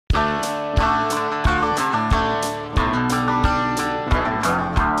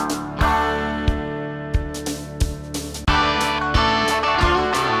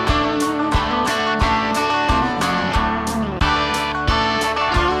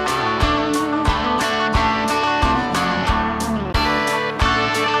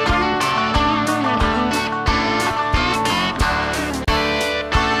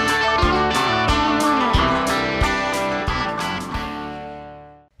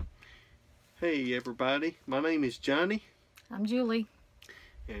Hey everybody, my name is Johnny. I'm Julie.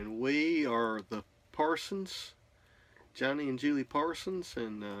 And we are the Parsons, Johnny and Julie Parsons,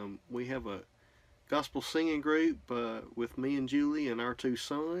 and we have a gospel singing group with me and Julie and our two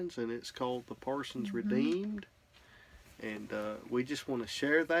sons, and it's called the Parsons Redeemed. And we just want to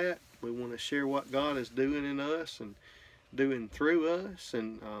share that. We want to share what God is doing in us and doing through us,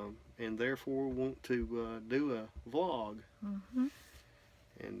 and therefore want to do a vlog.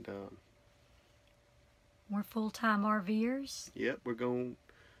 And we're full-time RVers. Yep, we're going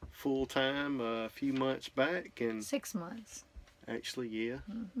full-time a few months back, and 6 months. Actually, yeah.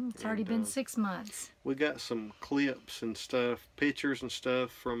 It's already been 6 months. We got some clips and stuff, pictures and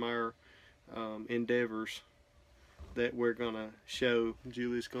stuff from our endeavors that we're gonna show.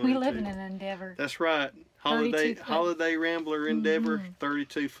 Julie's going to. We live in an endeavor. That's right. Holiday Rambler Endeavor,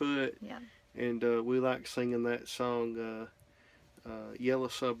 32 foot. Yeah. And we like singing that song, Yellow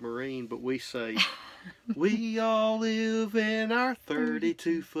Submarine, but we say, we all live in our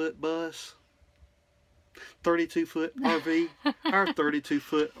 32-foot bus. 32-foot RV, our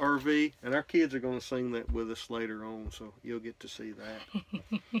 32-foot RV, and our kids are going to sing that with us later on, so you'll get to see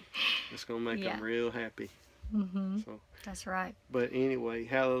that. It's going to make them real happy. So that's right. But anyway,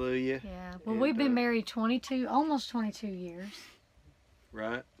 hallelujah. Yeah. Well, we've been married almost 22 years.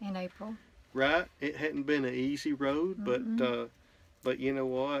 Right. In April. Right. It hadn't been an easy road, but you know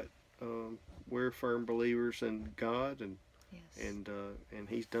what? We're firm believers in God, and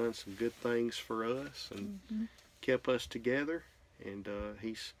He's done some good things for us and kept us together, and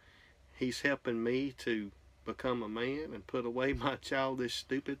He's helping me to become a man and put away my childish,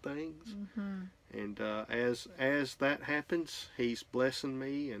 stupid things. And as that happens, He's blessing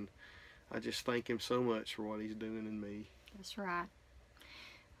me, and I just thank Him so much for what He's doing in me. That's right.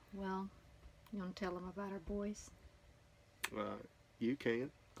 Well, you want to tell them about our boys? You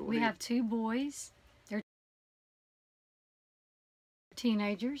can. Go we ahead. have 2 boys. They're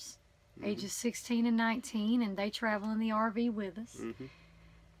teenagers, ages 16 and 19, and they travel in the RV with us,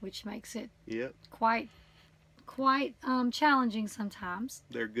 which makes it quite challenging sometimes.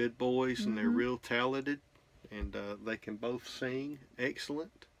 They're good boys, and they're real talented, and they can both sing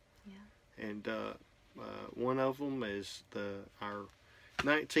excellent. Yeah. And one of them is our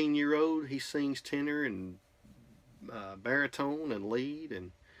 19-year-old. He sings tenor and baritone and lead,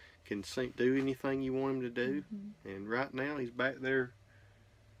 and can do anything you want him to do. And right now he's back there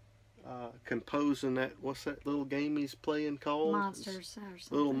composing that, what's that little game he's playing called? Monsters or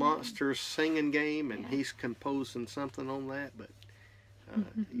something. Little Monsters singing game, and he's composing something on that, but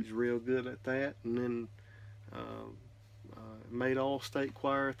he's real good at that. And then made all-state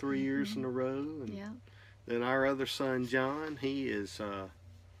choir 3 years in a row. And then our other son, John, he is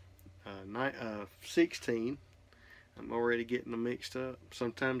 16. I'm already getting them mixed up.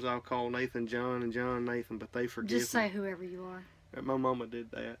 Sometimes I'll call Nathan John and John Nathan, but they forgive me. Just say whoever you are. My mama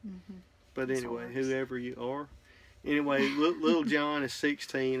did that. But anyway, whoever you are. Anyway, little John is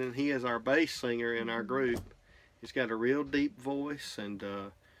 16, and he is our bass singer in our group. He's got a real deep voice, and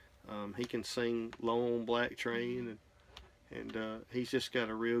he can sing Low on Black Train, and he's just got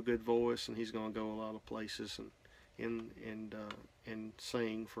a real good voice, and he's going to go a lot of places and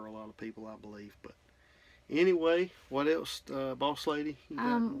sing for a lot of people, I believe. But anyway, what else, boss lady?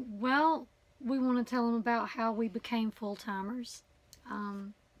 Well, we want to tell them about how we became full-timers.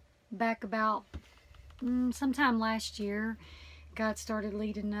 Back about sometime last year, God started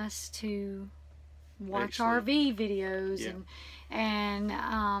leading us to watch RV videos and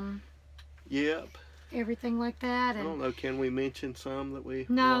everything like that. And I don't know, can we mention some that we...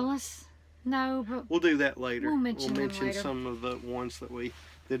 No, but we'll do that later. We'll mention them later. Some of the ones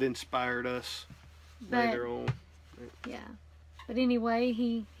that inspired us later on. Yeah. But anyway,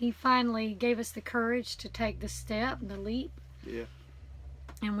 he finally gave us the courage to take the step, the leap. Yeah.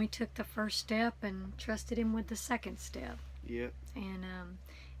 And we took the first step and trusted Him with the second step. Yeah.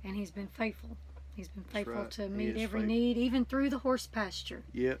 And He's been faithful. He's been faithful to meet every need, even through the horse pasture.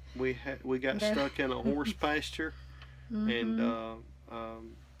 Yeah. We got stuck in a horse pasture, and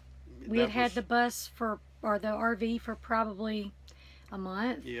we had the bus or the RV for probably a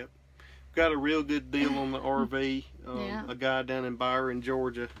month. Yep. Got a real good deal on the RV. A guy down in Byron,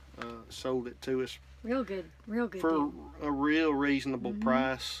 Georgia, sold it to us. Real good for deal. A real reasonable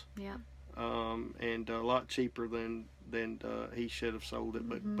price. Yeah. And a lot cheaper than he should have sold it,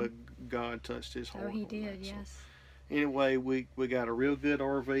 but God touched his heart. Oh, He did, yes. So anyway, we got a real good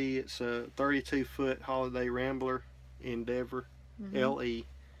RV. It's a 32-foot Holiday Rambler Endeavor LE,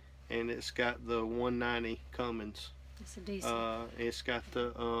 and it's got the 190 Cummins. It's a decent. It's got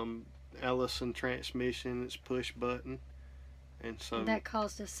the Allison transmission. It's push button, And so that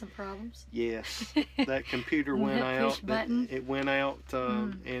caused us some problems. Yes, that computer went that out. push button. It went out,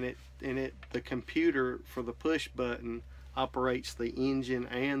 and the computer for the push button operates the engine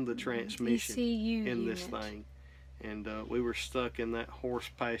and the transmission ECU in unit. this thing. And we were stuck in that horse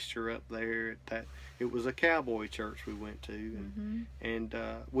pasture up there. It was a cowboy church we went to, and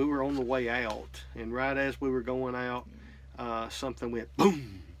we were on the way out. And right as we were going out, something went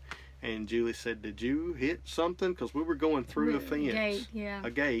boom. And Julie said, "Did you hit something?" Because we were going through a fence,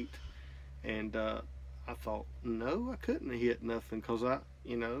 a gate. And I thought, no, I couldn't have hit nothing because I've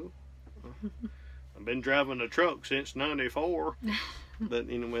been driving a truck since '94. But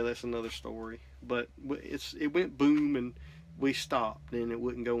anyway, that's another story. But it went boom, and we stopped, and it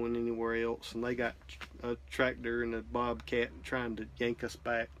wasn't going anywhere else. And they got a tractor and a bobcat trying to yank us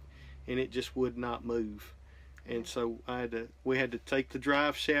back, and it just would not move. And so we had to take the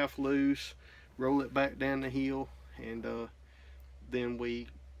drive shaft loose, roll it back down the hill, and then we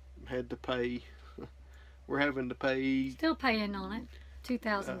had to pay. We're having to pay. Still paying on it,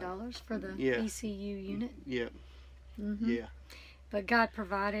 $2,000 for the ECU unit. Yeah. Yeah. But God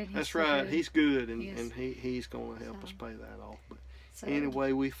provided. That's right. He's good, and He's going to help us pay that off. But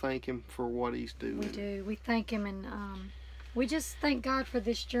anyway, we thank Him for what He's doing. We do. We thank Him, and we just thank God for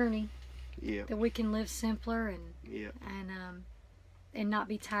this journey. Yeah. That we can live simpler and not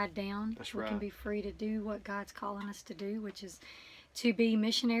be tied down. That's we right. can be free to do what God's calling us to do, which is to be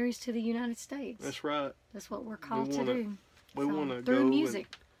missionaries to the United States. That's right. That's what we're called to do. We want to go through music.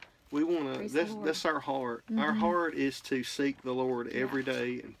 We want to. That's our heart. Our heart is to seek the Lord every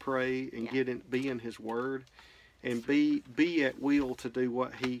day and pray and be in His Word, and be at will to do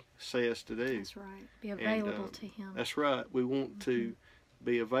what He says to do. That's right. Be available to Him. That's right. We want to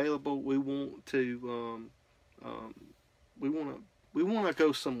be available. We want to. We want to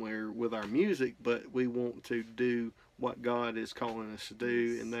go somewhere with our music, but we want to do what God is calling us to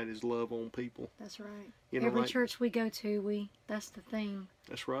do, and that is love on people. That's right. Every church we go to, that's the thing.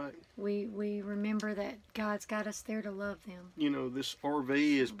 That's right. We remember that God's got us there to love them. This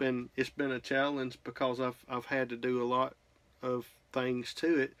RV has been a challenge because I've had to do a lot of things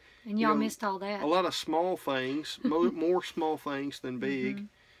to it. And y'all missed all that. A lot of small things, more small things than big,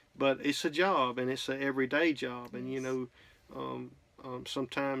 but it's a job, and it's an everyday job. And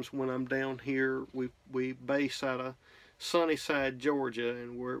sometimes when I'm down here, we base out of Sunnyside, Georgia,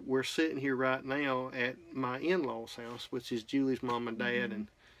 and we're sitting here right now at my in-laws' house, which is Julie's mom and dad. And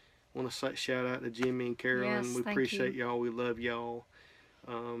I want to shout out to Jimmy and Carolyn. Yes, we appreciate y'all. We love y'all.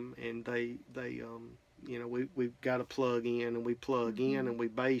 And they we've got to plug in, and we plug in, and we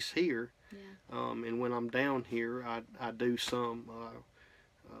base here. Yeah. And when I'm down here, I do some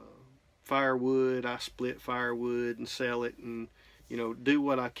firewood. I split firewood and sell it, and do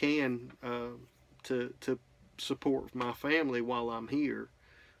what I can to support my family while I'm here.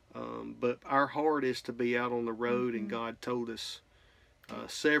 But our heart is to be out on the road, and God told us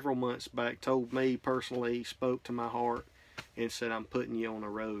several months back, told me personally, spoke to my heart and said, "I'm putting you on the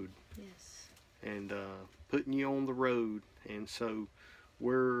road." Yes. And putting you on the road, and so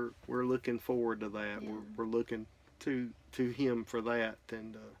we're looking forward to that. Yeah. We're looking to Him for that,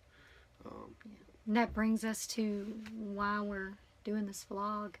 and that brings us to why we're doing this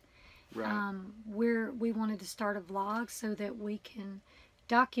vlog. Right. We wanted to start a vlog so that we can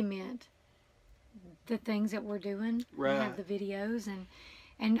document the things that we're doing. Right. We have the videos,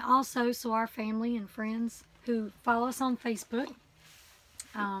 and also so our family and friends who follow us on Facebook,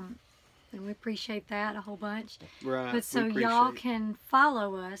 and we appreciate that a whole bunch. Right. But so y'all can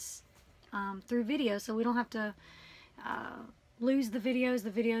follow us through video, so we don't have to lose the videos. The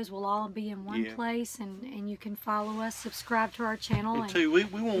videos will all be in one place, and you can follow us, subscribe to our channel. And we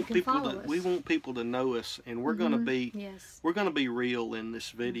want people to know us, and we're gonna be we're gonna be real in this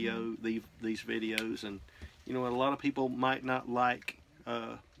video, these videos, and a lot of people might not like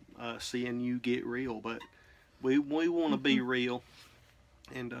seeing you get real, but we want to be real,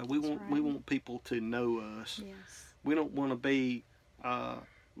 and we want people to know us. Yes. We don't want to be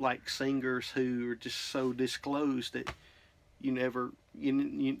like singers who are just so disclosed that you never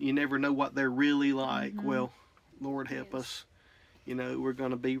know what they're really like. Well, Lord help us. We're going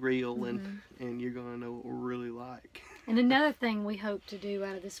to be real, and you're going to know what we're really like. And another thing we hope to do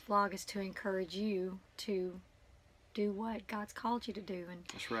out of this vlog is to encourage you to do what God's called you to do, and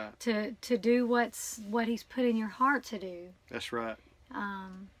that's right. To do what He's put in your heart to do. That's right.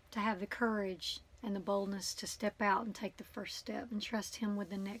 To have the courage and the boldness to step out and take the first step and trust Him with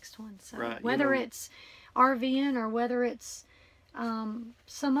the next one. So right. Whether it's RVing or whether it's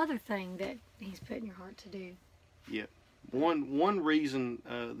some other thing that He's put in your heart to do. Yeah. One reason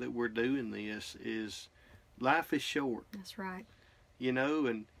that we're doing this is life is short. That's right. you know,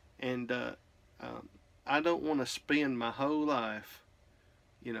 and I don't want to spend my whole life,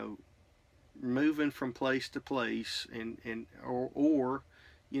 you know, moving from place to place or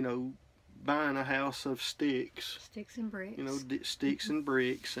you know, buying a house of sticks and bricks, you know, sticks and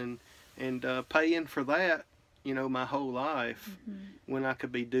bricks, and paying for that, you know, my whole life, when I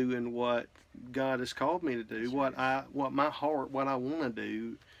could be doing what God has called me to do, what I want to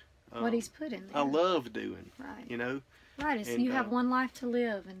do, what He's put in there. I love doing, right? You know, right. So you have one life to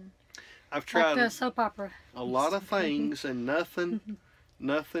live, and I've tried like the soap opera, a lot of things, and nothing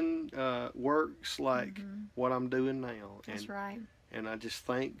works like what I'm doing now. That's right. And I just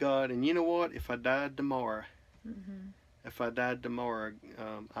thank God. And you know what? If I died tomorrow,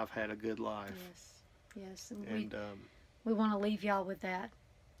 I've had a good life. Yes. And we want to leave y'all with that.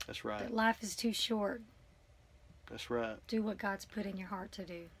 That's right. That life is too short. That's right. Do what God's put in your heart to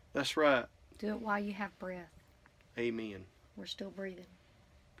do. That's right. Do it while you have breath. Amen. We're still breathing.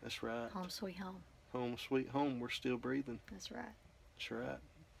 That's right. Home sweet home. Home sweet home. We're still breathing. That's right. That's right.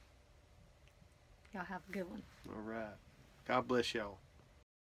 Y'all have a good one. All right. God bless y'all.